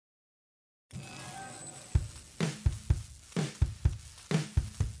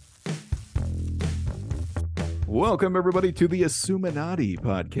Welcome, everybody, to the Assumintai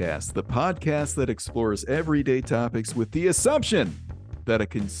Podcast, the podcast that explores everyday topics with the assumption that a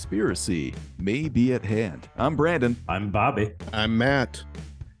conspiracy may be at hand. I'm Brandon. I'm Bobby. I'm Matt.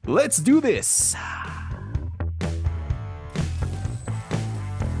 Let's do this.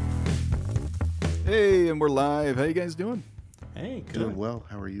 Hey, and we're live. How you guys doing? Hey, good. Doing well.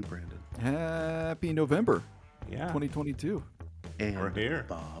 How are you, Brandon? Happy November Yeah, 2022. And we're here.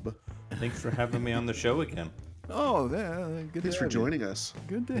 Bob. Thanks for having me on the show again. Oh, yeah, good Thanks to for have you. joining us.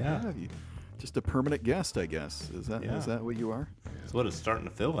 Good to Yeah. have you. Just a permanent guest, I guess. Is that Yeah. what you are? That's what it's starting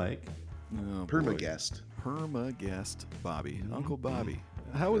to feel like. Oh, boy. Perma-guest. Perma-guest Bobby. Uncle Bobby.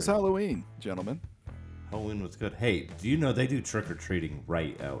 How was Halloween, gentlemen? Halloween was good. Hey, do you know they do trick-or-treating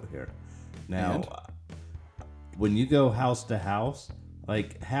right out here? Now, And? when you go house to house,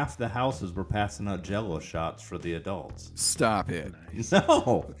 like half the houses were passing out Jell-O shots for the adults. Stop it.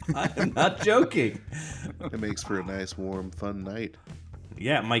 No, I'm not joking. It makes for a nice, warm, fun night.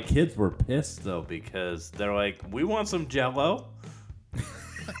 Yeah, my kids were pissed, though, because they're like, we want some Jell-O.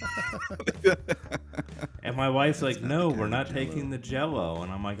 And my wife's like, no, we're not taking the Jell-O.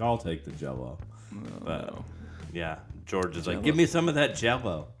 And I'm like, I'll take the Jell-O. But, yeah, George is like, give me some of that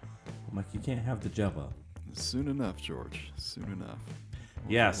Jell-O. I'm like, you can't have the Jell-O. Soon enough, George. Soon enough.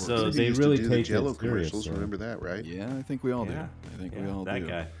 Yeah, so Somebody they used really to do the take Jell-O it serious. commercials. Remember that, right? Yeah, I think we all Yeah. do. I think we Yeah, all that do.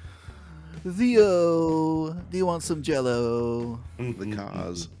 guy. Theo, do you want some Jell-O? The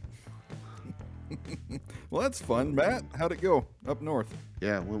cause. Well, that's fun. Matt, how'd it go up north?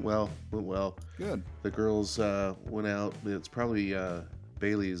 Yeah, went well. Good. The girls went out. It's probably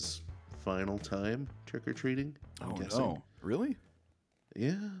Bailey's final time trick-or-treating, I'm guessing. No. Really?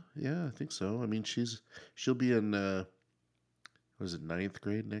 Yeah, I think so. I mean, she'll be in, what is it, 9th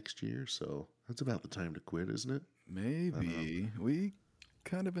grade next year? So that's about the time to quit, isn't it? Maybe. We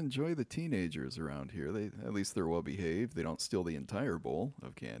kind of enjoy the teenagers around here. At least they're well behaved. They don't steal the entire bowl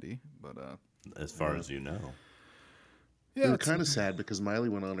of candy. But As far as you know. We yeah, were kind of sad because Miley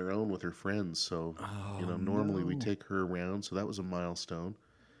went on her own with her friends. So, normally we no. take her around. So that was a milestone,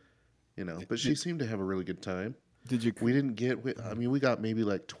 But she seemed to have a really good time. Did you? We didn't get, we got maybe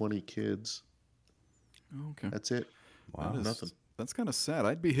like 20 kids. Okay. That's it. Wow. Nothing. That's kind of sad.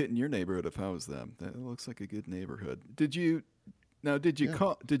 I'd be hitting your neighborhood if I was them. That looks like a good neighborhood. Did you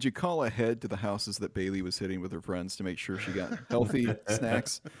call ahead to the houses that Bailey was hitting with her friends to make sure she got healthy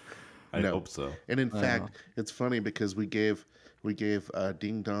snacks? I No. hope so. And in fact, it's funny because we gave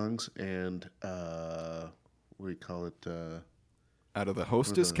ding dongs and what do you call it? Out of the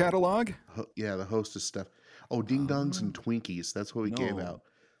Hostess catalog? The Hostess stuff. Oh, ding dongs and Twinkies. That's what we gave No. out.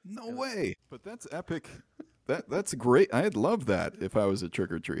 No way. But that's epic. That's great. I'd love that if I was a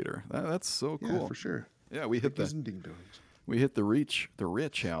trick or treater. That's so cool. Yeah, for sure. Yeah, we hit Twinkies and ding dongs. We hit the rich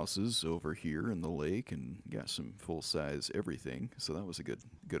houses over here in the lake and got some full size everything. So that was a good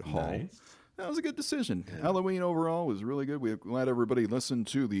haul. Nice. That was a good decision. Halloween overall was really good. We're glad everybody listened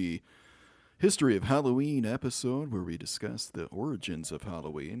to the History of Halloween episode where we discussed the origins of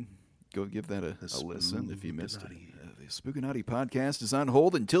Halloween. Go give that a listen if you missed it. The Spookinati Podcast is on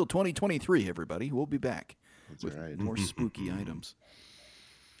hold until 2023, everybody. We'll be back with right. more spooky items.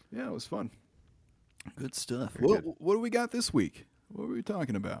 Yeah, it was fun. Good stuff. Very good. What do we got this week? What are we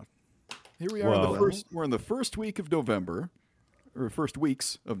talking about? Here we are we're in the first week of November, or first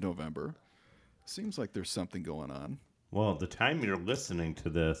weeks of November. Seems like there's something going on. Well, the time you're listening to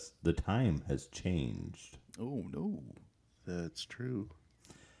this, the time has changed. Oh no. That's true.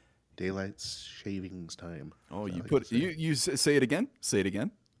 Daylight shavings time. Oh, I you like put to say. you say it again? Say it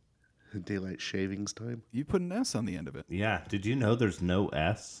again. Daylight shavings time. You put an S on the end of it. Yeah. Did you know there's no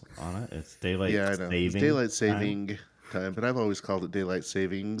S on it? It's daylight Yeah, I know. It's saving. daylight time. saving time, but I've always called it daylight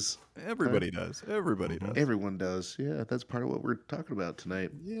savings. Everybody does. Everybody does. Everyone does. Yeah, that's part of what we're talking about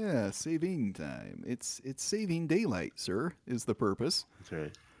tonight. Yeah, saving time. It's saving daylight, sir, is the purpose. That's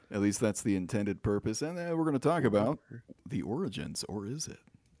right. At least that's the intended purpose. And we're going to talk about the origins, or is it?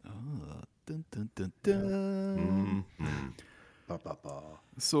 Dun, dun, dun, dun. Ba, ba, ba.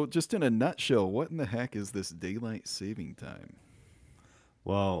 So just in a nutshell, what in the heck is this daylight saving time?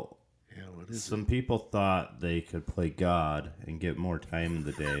 Well, Yeah, what is some people thought they could play God and get more time in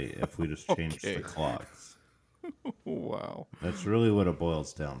the day if we just changed Okay. the clocks. Wow. That's really what it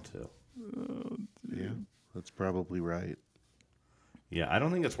boils down to. it? Yeah, that's probably right. Yeah, I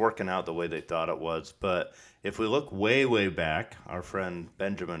don't think it's working out the way they thought it was. But if we look way, way back, our friend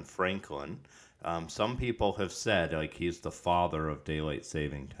Benjamin Franklin, some people have said like he's the father of daylight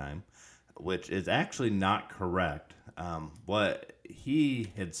saving time, which is actually not correct. What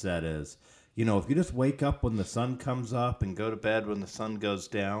he had said is, if you just wake up when the sun comes up and go to bed when the sun goes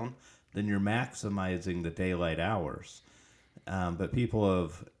down, then you're maximizing the daylight hours. But people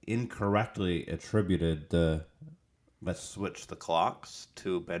have incorrectly attributed the let's switch the clocks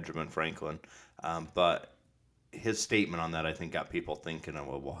to Benjamin Franklin. But his statement on that, I think, got people thinking,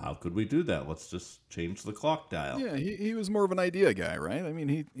 well, how could we do that? Let's just change the clock dial. Yeah, he was more of an idea guy, right? I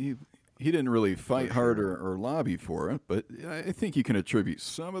mean, he didn't really fight hard or lobby for it, but I think you can attribute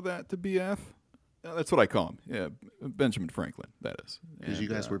some of that to BF. That's what I call him. Yeah, Benjamin Franklin, that is. Because you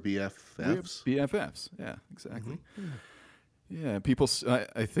guys were BFFs? BFFs, yeah, exactly. Mm-hmm. Yeah, people,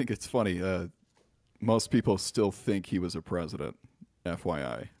 I think it's funny. Most people still think he was a president,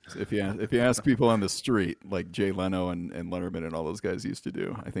 FYI. If you ask people on the street, like Jay Leno and Letterman and all those guys used to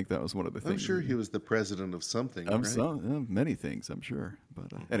do, I think that was one of the things. I'm sure he was the president of something, right? Many things, I'm sure.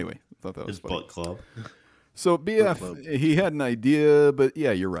 But anyway, I thought that was funny. His book club. So BF, he had an idea, but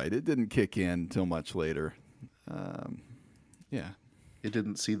yeah, you're right. It didn't kick in until much later. Yeah. It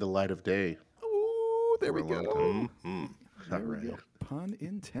didn't see the light of day. Oh, there we go. Mm-hmm. Not right. Pun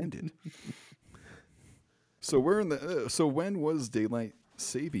intended. So we're in the. So when was daylight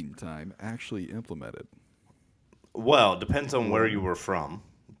saving time actually implemented? Well, it depends on where you were from,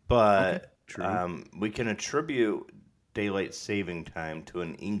 but we can attribute daylight saving time to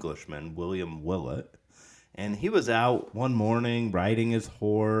an Englishman, William Willett. And he was out one morning riding his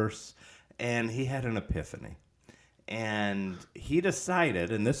horse, and he had an epiphany. And he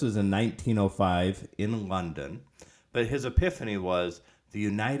decided, and this was in 1905 in London, but his epiphany was the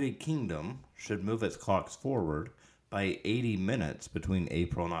United Kingdom should move its clocks forward by 80 minutes between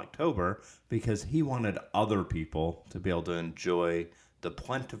April and October because he wanted other people to be able to enjoy the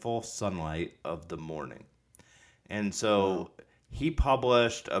plentiful sunlight of the morning. And so he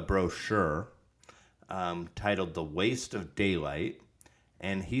published a brochure titled The Waste of Daylight,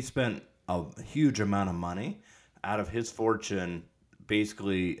 and he spent a huge amount of money out of his fortune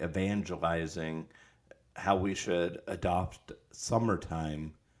basically evangelizing how we should adopt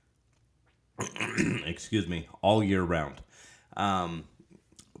summertime all year round.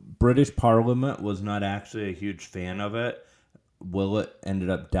 British Parliament was not actually a huge fan of it. Willett ended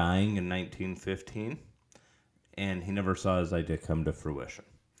up dying in 1915, and he never saw his idea come to fruition.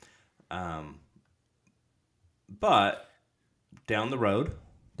 But down the road,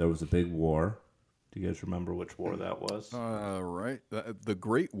 there was a big war. Do you guys remember which war that was? Right. The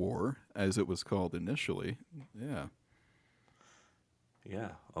Great War, as it was called initially. Yeah.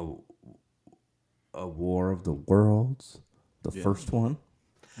 Yeah. A War of the Worlds. The first one.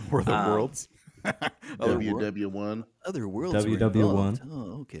 War of the Worlds. WW1. Other worlds. WW1.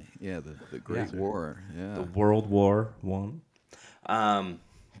 Oh, okay. Yeah, the Great War. Yeah. The World War I.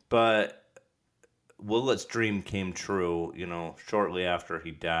 But Willett's dream came true, shortly after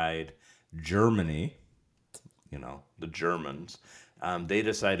he died. Germany, the Germans, they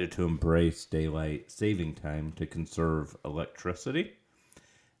decided to embrace daylight saving time to conserve electricity.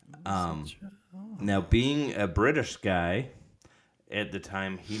 Now, being a British guy at the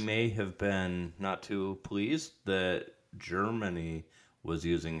time, he may have been not too pleased that Germany was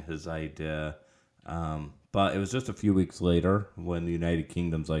using his idea. But it was just a few weeks later when the United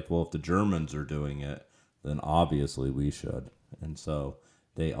Kingdom's like, well, if the Germans are doing it, then obviously we should. And so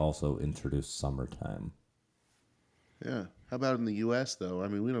they also introduced summertime. Yeah. How about in the U.S., though? I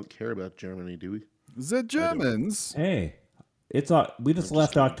mean, we don't care about Germany, do we? The Germans. Hey, we just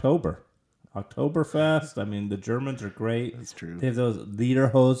left October. Oktoberfest. I mean, the Germans are great. That's true. They have those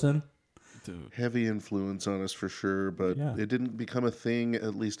Lederhosen. Dude. Heavy influence on us for sure, but it didn't become a thing,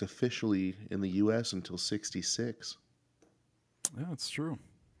 at least officially, in the U.S. until 1966. Yeah, that's true.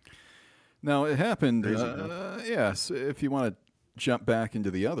 Now, it happened, yes, if you want to jump back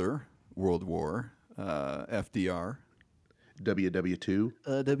into the other World War, FDR. WW2.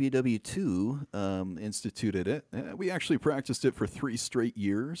 WW2 instituted it. We actually practiced it for 3 straight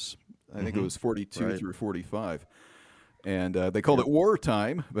years. I think it was 42 through 45. And they called it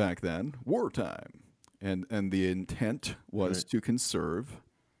wartime back then. Wartime. And the intent was to conserve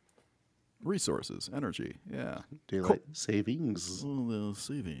resources, energy. Yeah. Daylight savings. Oh, the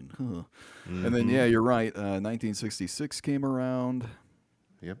saving. Huh. And then, you're right. 1966 came around.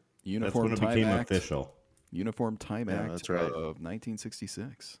 Yep. Uniform That's when it Time became Act. official. Uniform Time Act that's right. of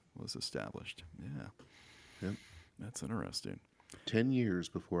 1966 was established. Yeah. Yep. That's interesting. 10 years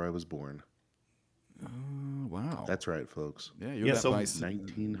before I was born. Wow. That's right, folks. Yeah, you're that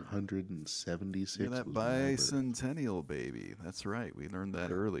 1976. You're that bicentennial baby. That's right. We learned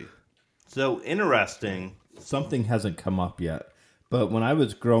that early. So interesting. Something hasn't come up yet. But when I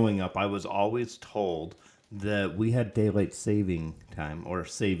was growing up, I was always told that we had daylight saving time or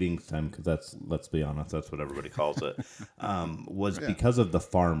savings time, because that's, let's be honest, that's what everybody calls it, was because of the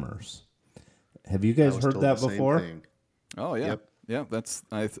farmers. Have you guys heard that before? Oh yeah, Yep. yeah.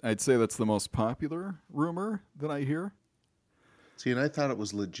 I'd say that's the most popular rumor that I hear. See, and I thought it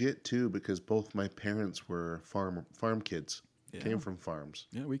was legit too because both my parents were farm kids. Came from farms.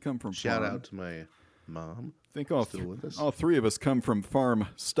 Yeah, we come from Shout farm. out to my mom. I think with us. all three of us come from farm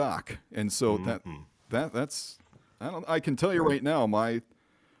stock, and so that's I can tell you right now, my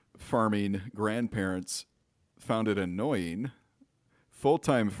farming grandparents found it annoying.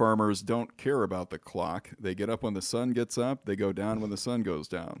 Full-time farmers don't care about the clock. They get up when the sun gets up. They go down when the sun goes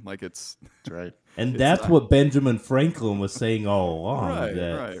down. Like That's right. And that's what Benjamin Franklin was saying all along.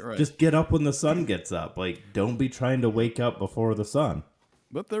 Right. Just get up when the sun gets up. Like, don't be trying to wake up before the sun.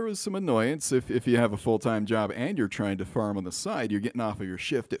 But there is some annoyance if you have a full-time job and you're trying to farm on the side. You're getting off of your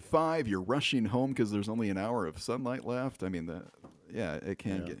shift at 5. You're rushing home because there's only an hour of sunlight left. I mean, it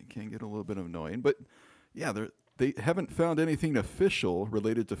can get a little bit annoying. But yeah, they haven't found anything official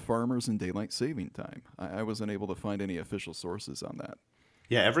related to farmers and daylight saving time. I wasn't able to find any official sources on that.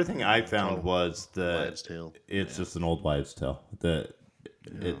 Yeah, everything I found was that Wives' tale. it's just an old wives' tale. That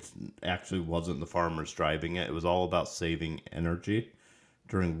it actually wasn't the farmers driving it. It was all about saving energy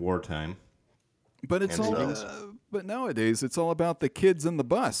during wartime. But it's all. But nowadays, it's all about the kids in the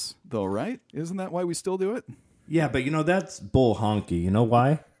bus, though, right? Isn't that why we still do it? Yeah, but that's bull honky. You know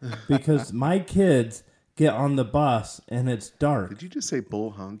why? Because my kids get on the bus and it's dark. Did you just say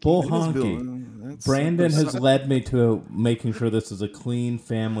bull honky? Bull honky. Brandon has led me to making sure this is a clean,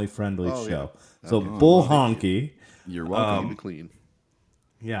 family-friendly show. Yeah. So bull honky. You're welcome. Keep it clean.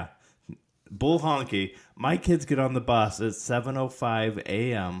 Yeah. Bull honky. My kids get on the bus at 7:05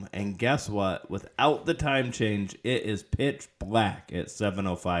 a.m. and guess what? Without the time change, it is pitch black at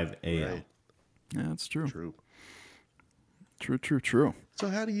 7:05 a.m. Right. Yeah, that's true. True. True. So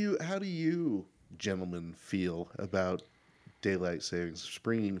how do you gentlemen feel about daylight savings,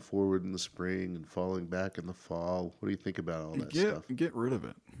 springing forward in the spring and falling back in the fall? What do you think about all that stuff? Get rid of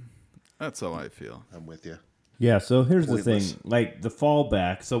it. That's how I feel. I'm with you. Yeah, so here's Pointless. the thing. Like, the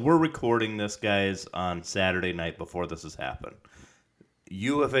fallback. So we're recording this, guys, on Saturday night before this has happened.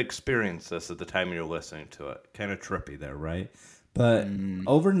 You have experienced this at the time you're listening to it. Kind of trippy there, right? But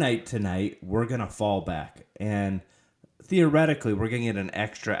overnight tonight, we're going to fall back. And theoretically, we're going to get an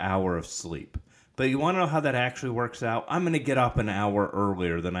extra hour of sleep. But you want to know how that actually works out? I'm going to get up an hour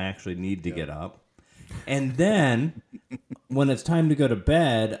earlier than I actually need to get up. And then, when it's time to go to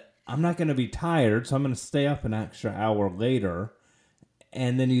bed, I'm not going to be tired, so I'm going to stay up an extra hour later.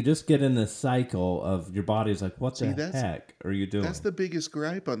 And then you just get in this cycle of your body's like, what the heck are you doing? That's the biggest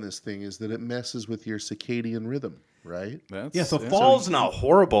gripe on this thing is that it messes with your circadian rhythm, right? So fall's not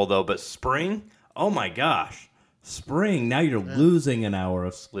horrible, though, but spring, oh my gosh. Spring, now you're losing an hour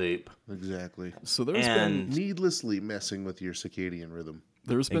of sleep. Exactly. So there's been Needlessly messing with your circadian rhythm.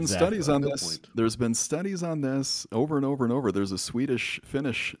 There's been studies on this. There's been studies on this over and over and over. There's a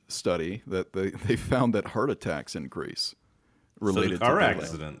Swedish-Finnish study that they found that heart attacks increase related to car daylight.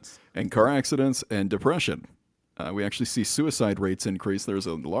 accidents. And car accidents and depression. We actually see suicide rates increase. There's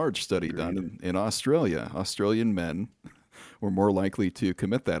a large study done in Australia. Australian men were more likely to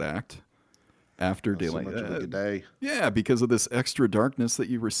commit that act after daylight. So much like a day. Yeah, because of this extra darkness that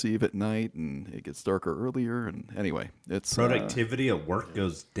you receive at night, and it gets darker earlier. And anyway, it's productivity at work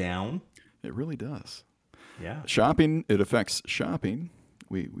goes down. It really does. Yeah. Shopping, it affects shopping.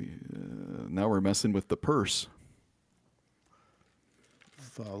 We now we're messing with the purse.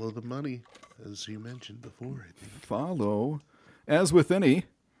 Follow the money, as you mentioned before, I think. Follow, as with any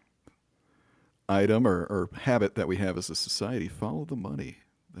item or habit that we have as a society, follow the money.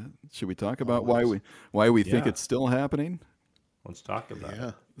 Should we talk about why we think it's still happening? Let's talk about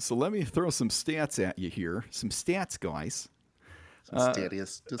it. So let me throw some stats at you here. Some stats, guys.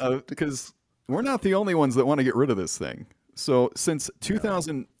 Because we're not the only ones that want to get rid of this thing. So since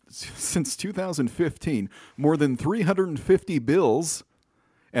 2015, more than 350 bills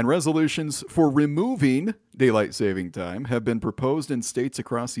and resolutions for removing daylight saving time have been proposed in states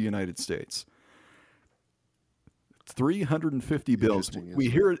across the United States. 350 bills. We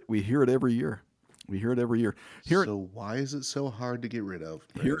hear it every year. So why is it so hard to get rid of?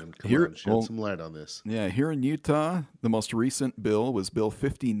 Come on, shed some light on this. Yeah, here in Utah, the most recent bill was Bill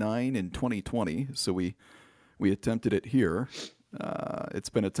 59 in 2020. So we attempted it here. It's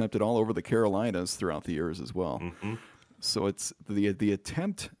been attempted all over the Carolinas throughout the years as well. Mm-hmm. So it's the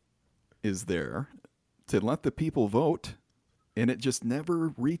attempt is there to let the people vote, and it just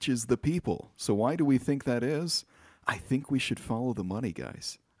never reaches the people. So why do we think that is? I think we should follow the money,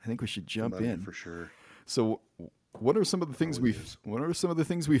 guys. I think we should jump in for sure. So what are some of the things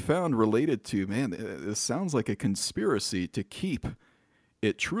we found related to, man, this sounds like a conspiracy to keep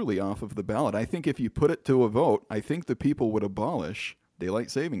it truly off of the ballot. I think if you put it to a vote, I think the people would abolish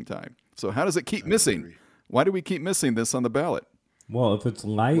daylight saving time. So how does it keep missing? Why do we keep missing this on the ballot? Well, if it's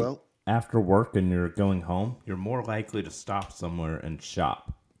light after work and you're going home, you're more likely to stop somewhere and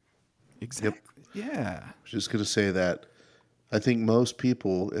shop. Exactly. Yep. Yeah. I was just going to say that I think most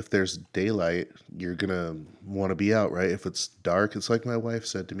people, if there's daylight, you're going to want to be out, right? If it's dark, it's like my wife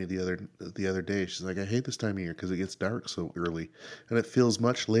said to me the other day. She's like, I hate this time of year because it gets dark so early and it feels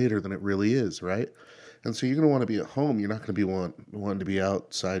much later than it really is, right? And so you're going to want to be at home. You're not going to be wanting to be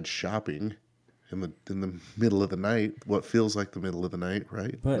outside shopping in the middle of the night, what feels like the middle of the night,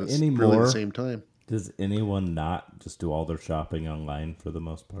 right? But it's anymore, really the same time. Does anyone not just do all their shopping online for the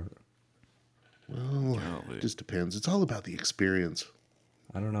most part? Well, it just depends. It's all about the experience.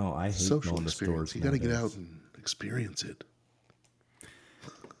 I don't know. I hate social going to experience. stores. You got to get out and experience it.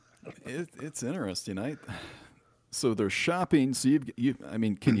 It's interesting. So they're shopping. So I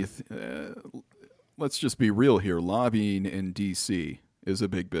mean, can you? Let's just be real here. Lobbying in D.C. is a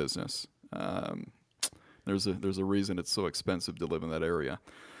big business. There's a reason it's so expensive to live in that area.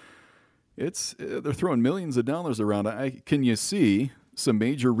 They're throwing millions of dollars around. Can you see some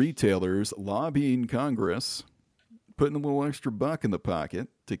major retailers lobbying Congress, putting a little extra buck in the pocket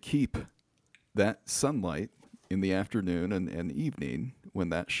to keep that sunlight in the afternoon and evening when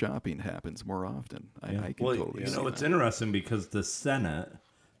that shopping happens more often? I can totally see it's that. interesting because the Senate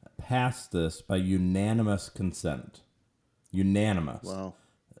passed this by unanimous consent. Unanimous. Wow.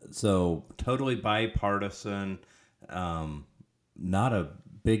 So totally bipartisan, not a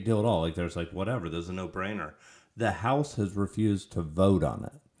big deal at all. Like there's whatever, there's a no-brainer. The House has refused to vote on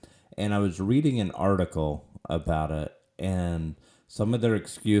it. And I was reading an article about it, and some of their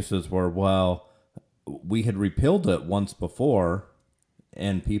excuses were, well, we had repealed it once before,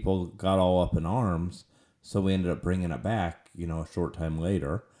 and people got all up in arms, so we ended up bringing it back, a short time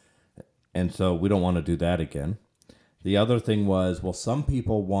later. And so we don't want to do that again. The other thing was, well, some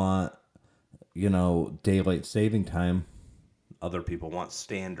people want, daylight saving time. Other people want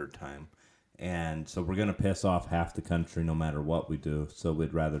standard time. And so we're going to piss off half the country no matter what we do. So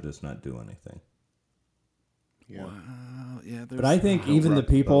we'd rather just not do anything. Yeah. Wow. Yeah. But I think even the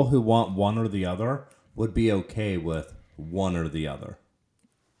people who want one or the other would be okay with one or the other.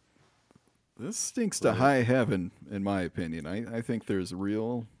 This stinks to high heaven, in my opinion. I think there's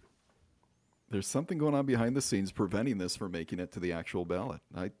something going on behind the scenes preventing this from making it to the actual ballot.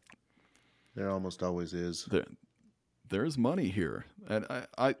 There almost always is. There's money here, and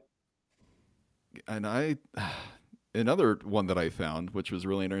another one that I found, which was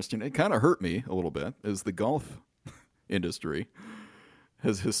really interesting, it kind of hurt me a little bit, is the golf industry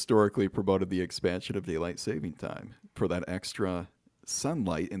has historically promoted the expansion of daylight saving time for that extra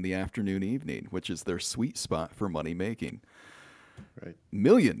sunlight in the afternoon, evening, which is their sweet spot for money making. Right.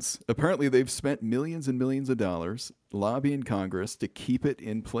 Millions. Apparently, they've spent millions and millions of dollars lobbying Congress to keep it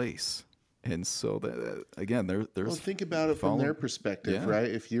in place. And so, again, there's... Well, think about it from their perspective, right?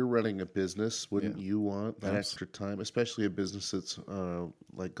 If you're running a business, wouldn't you want that extra time, especially a business that's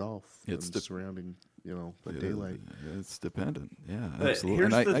like golf and surrounding, the daylight? It's dependent. Yeah, but absolutely.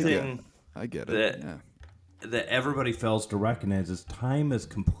 Here's the thing. I get it. That everybody fails to recognize is time is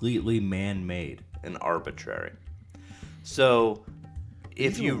completely man-made and arbitrary. So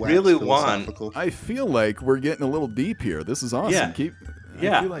if you really want... I feel like we're getting a little deep here. This is awesome.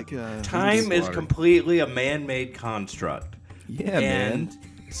 Yeah. I feel like, time is completely a man-made construct. Yeah, and man.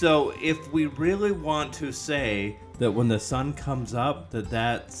 So if we really want to say that when the sun comes up,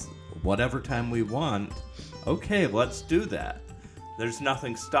 that's whatever time we want, okay, let's do that. There's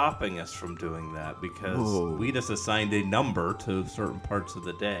nothing stopping us from doing that because we just assigned a number to certain parts of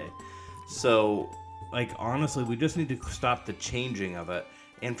the day. So, honestly, we just need to stop the changing of it.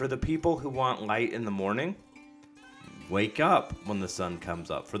 And for the people who want light in the morning, wake up when the sun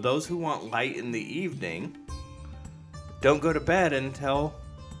comes up. For those who want light in the evening, don't go to bed until,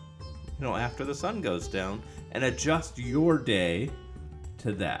 after the sun goes down, and adjust your day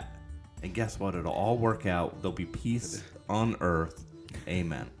to that. And guess what? It'll all work out. There'll be peace on earth.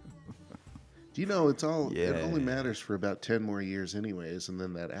 Amen. Do you know it only matters for about 10 more years anyways, and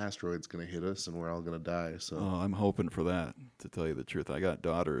then that asteroid's going to hit us and we're all going to die. So I'm hoping for that, to tell you the truth. I got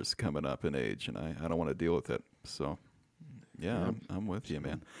daughters coming up in age, and I don't want to deal with it. So, I'm with you,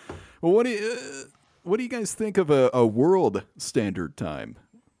 man. Well, what do you guys think of a world standard time?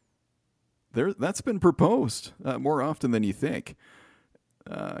 That's been proposed more often than you think.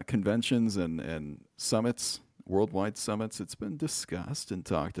 Conventions and summits worldwide summits, it's been discussed and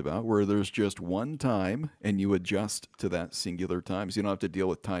talked about where there's just one time and you adjust to that singular time. So you don't have to deal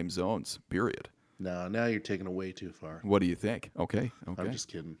with time zones, period. No, now you're taking it way too far. What do you think? Okay. I'm just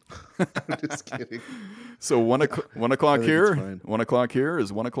kidding. I'm just kidding. So 1:00 think here, it's fine. 1:00 here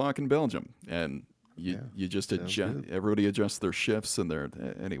is 1:00 in Belgium. And you just sounds adjust, good. everybody adjusts their shifts and their,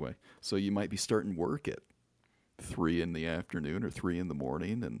 anyway. So you might be starting work at 3 in the afternoon or 3 in the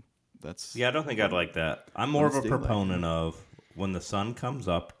morning, and that's... Yeah, I don't think I'd like that. I'm more of a It's daylight. proponent of when the sun comes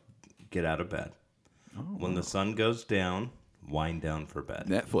up, get out of bed. When the sun goes down, wind down for bed.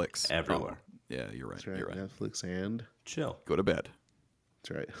 Netflix. Everywhere. Oh, yeah, you're right. That's right. You're right. Netflix and Chill. Go to bed.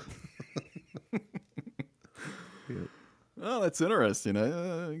 that's right. Oh, that's interesting.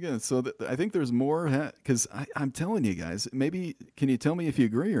 Again, so I think there's more, because I'm telling you guys, maybe, can you tell me if you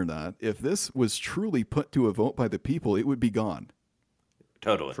agree or not? If this was truly put to a vote by the people, it would be gone.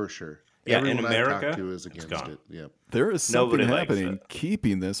 Totally. For sure. Yeah, in Everyone I've America, talked to is it's against gone. it. Yep. There is something Nobody likes happening it.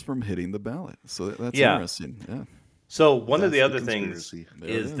 keeping this from hitting the ballot. So that's Yeah. interesting. Yeah. So one of the That's the other things conspiracy. There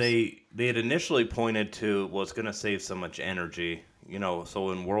it is is. they had initially pointed to was going to save so much energy.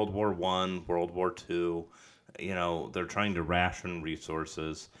 So in World War I, World War II, they're trying to ration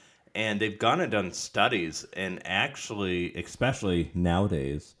resources. And they've gone and done studies, and actually, especially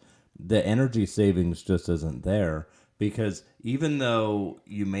nowadays, the energy savings just isn't there. Because even though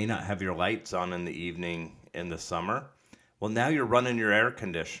you may not have your lights on in the evening in the summer, well, now you're running your air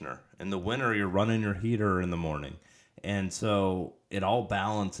conditioner. In the winter, you're running your heater in the morning. And so it all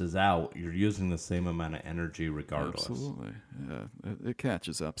balances out. You're using the same amount of energy regardless. Absolutely. Yeah. It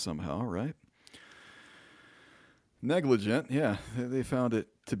catches up somehow, right? Negligent, yeah. They found it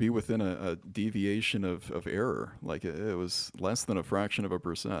to be within a deviation of error. Like it was less than a fraction of a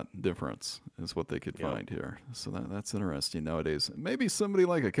 % difference is what they could find here. So that's interesting nowadays. Maybe somebody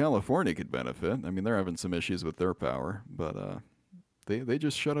like a California could benefit. I mean, they're having some issues with their power, but they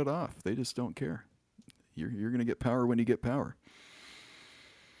just shut it off. They just don't care. You're going to get power when you get power.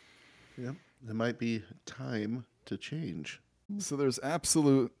 Yep. It might be time to change. So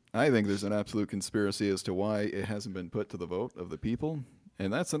I think there's an absolute conspiracy as to why it hasn't been put to the vote of the people.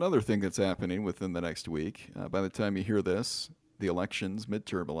 And that's another thing that's happening within the next week. By the time you hear this, the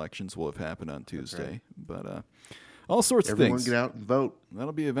midterm elections will have happened on Tuesday. Right. But all sorts of Everyone things. get out and vote.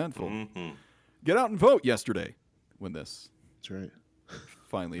 That'll be eventful. Mm-hmm. Get out and vote yesterday when this That's right.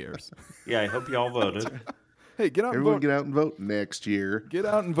 finally airs. Yeah, I hope you all voted. Hey, get out Everyone and vote. get out and vote next year. Get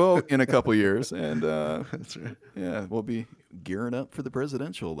out and vote in a couple years. And That's right. yeah, we'll be gearing up for the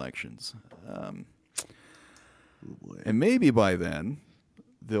presidential elections. Oh, boy. And maybe by then,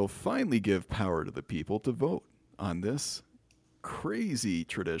 they'll finally give power to the people to vote on this crazy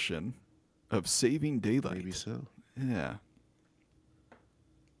tradition of saving daylight. Maybe so. Yeah.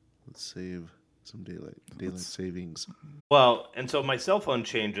 Let's save some daylight savings. Well, and so my cell phone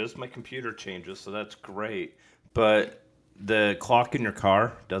changes, my computer changes, so that's great. But the clock in your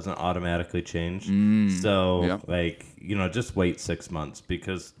car doesn't automatically change. So, Yep. just wait 6 months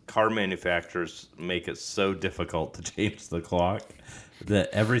because car manufacturers make it so difficult to change the clock that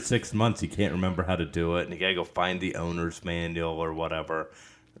every 6 months you can't remember how to do it, and you gotta go find the owner's manual or whatever.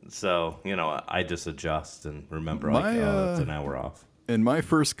 So, I just adjust and remember, it's an hour off. In my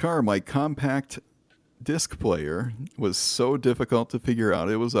first car, my compact disc player was so difficult to figure out.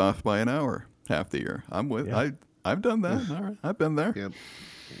 It was off by an hour half the year. I've done that. All right. I've been there. Yep.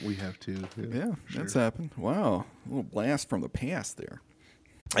 We have to. Yeah, that's happened. Wow. A little blast from the past there.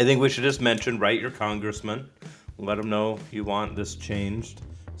 I think we should just mention, write your congressman. Let them know you want this changed.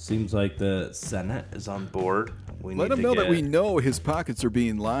 Seems like the Senate is on board. Let him know that we know his pockets are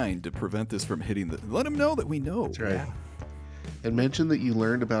being lined to prevent this from hitting the... Let him know that we know. That's right. Yeah. And mention that you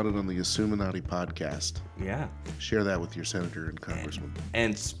learned about it on the Assumintai Podcast. Yeah. Share that with your senator and congressman.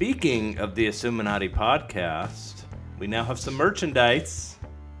 And speaking of the Assumintai Podcast, we now have some merchandise.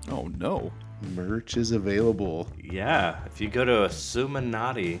 Oh, no. Merch is available. Yeah. If you go to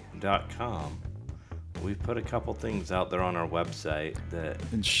Assuminati.com, we've put a couple things out there on our website that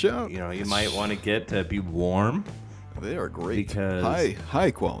And shout... you might want to get to be warm. They are great. Because-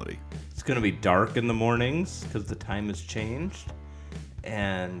 High quality. It's going to be dark in the mornings because the time has changed,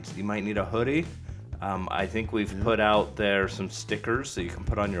 and you might need a hoodie. I think we've put out there some stickers that you can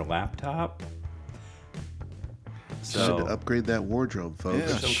put on your laptop. Should So upgrade that wardrobe, folks. Yeah,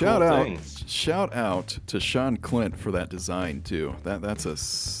 some shout cool out, things. shout out to Sean Clint for that design too. That's a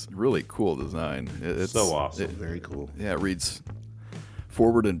really cool design. It's So awesome. Very cool. Yeah, it reads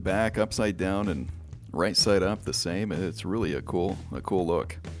forward and back, upside down, and right side up the same. It's really a cool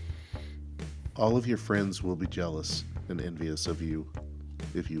look. All of your friends will be jealous and envious of you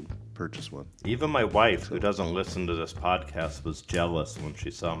if you purchase one. Even my wife, who doesn't listen to this podcast, was jealous when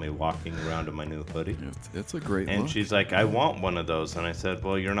she saw me walking around in my new hoodie. It's a great And look. she's like, I want one of those. And I said,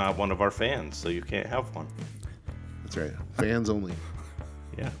 well, you're not one of our fans, so you can't have one. That's right. Fans only.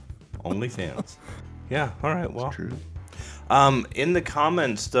 Yeah, only fans. Yeah, all right, well. True. In the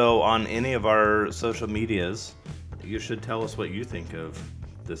comments, though, on any of our social medias, you should tell us what you think of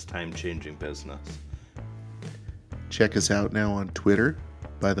this time-changing business. Check us out now on Twitter,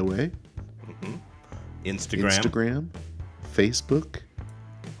 by the way. Instagram, Facebook,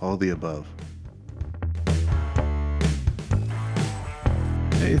 all the above.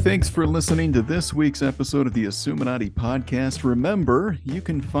 Hey, thanks for listening to this week's episode of the Assumintai Podcast. Remember, you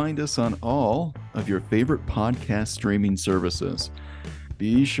can find us on all of your favorite podcast streaming services.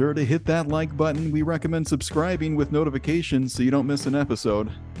 Be sure to hit that like button. We recommend subscribing with notifications so you don't miss an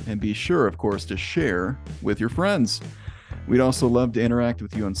episode. And be sure, of course, to share with your friends. We'd also love to interact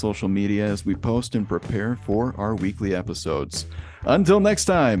with you on social media as we post and prepare for our weekly episodes. Until next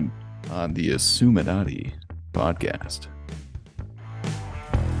time on the Assumintai Podcast.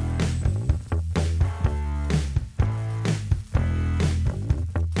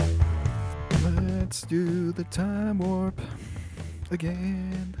 Let's do the time warp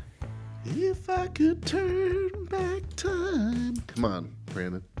again. If I could turn back time. Come on,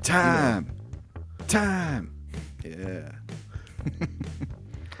 Brandon. Time. Yeah.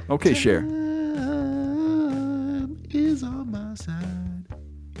 Okay, share. Time is on my side.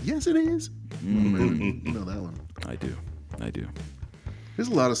 Yes, it is. Brandon, you know that one. I do. There's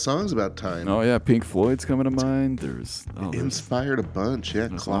a lot of songs about time. Oh yeah, Pink Floyd's coming to mind. There's Inspired a bunch. Yeah,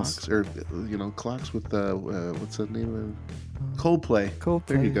 There's clocks or clocks with what's the name of it? Coldplay.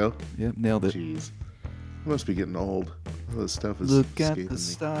 There you go. Yep, nailed it. Jeez, I must be getting old. All this stuff is Look escaping at the me.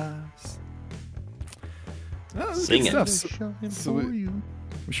 stars. Oh, Sing it. good They're stuff. shining So for we- you.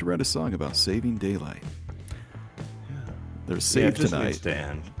 We should write a song about saving daylight. They're Yeah, it saved just tonight, needs to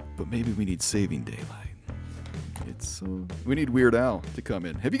end. but maybe we need saving daylight. We need Weird Al to come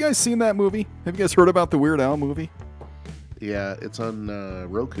in. Have you guys seen that movie? Have you guys heard about the Weird Al movie? Yeah, it's on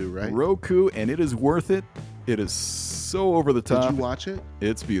Roku, right? Roku, and it is worth it. It is so over the top. Did you watch it?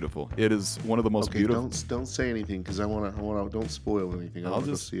 It's beautiful. It is one of the most Okay, beautiful. don't say anything because I want to. Don't spoil anything. I'll I want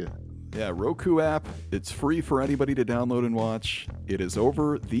to just- see it. Yeah, Roku app. It's free for anybody to download and watch. It is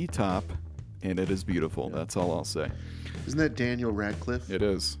over the top, and it is beautiful. That's all I'll say. Isn't that Daniel Radcliffe? It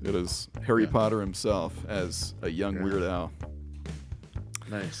is. It is Harry Yeah. Potter himself as a young Yeah. Weird Al.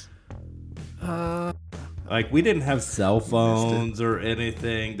 Nice. Like, we didn't have cell phones or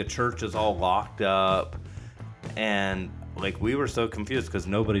anything. The church is all locked up. And, like, we were so confused because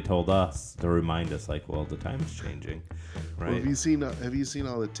nobody told us to remind us, like, well, the time's changing, right? Well, have you seen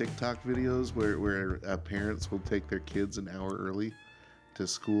all the TikTok videos where parents will take their kids an hour early to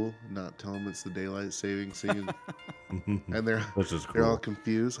school, not tell them it's the daylight saving thing, and they're Which is they're all cool.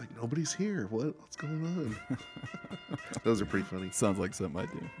 confused, like nobody's here. What's going on? Those are pretty funny. Sounds like something I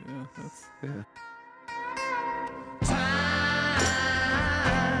do. Yeah, that's. Yeah.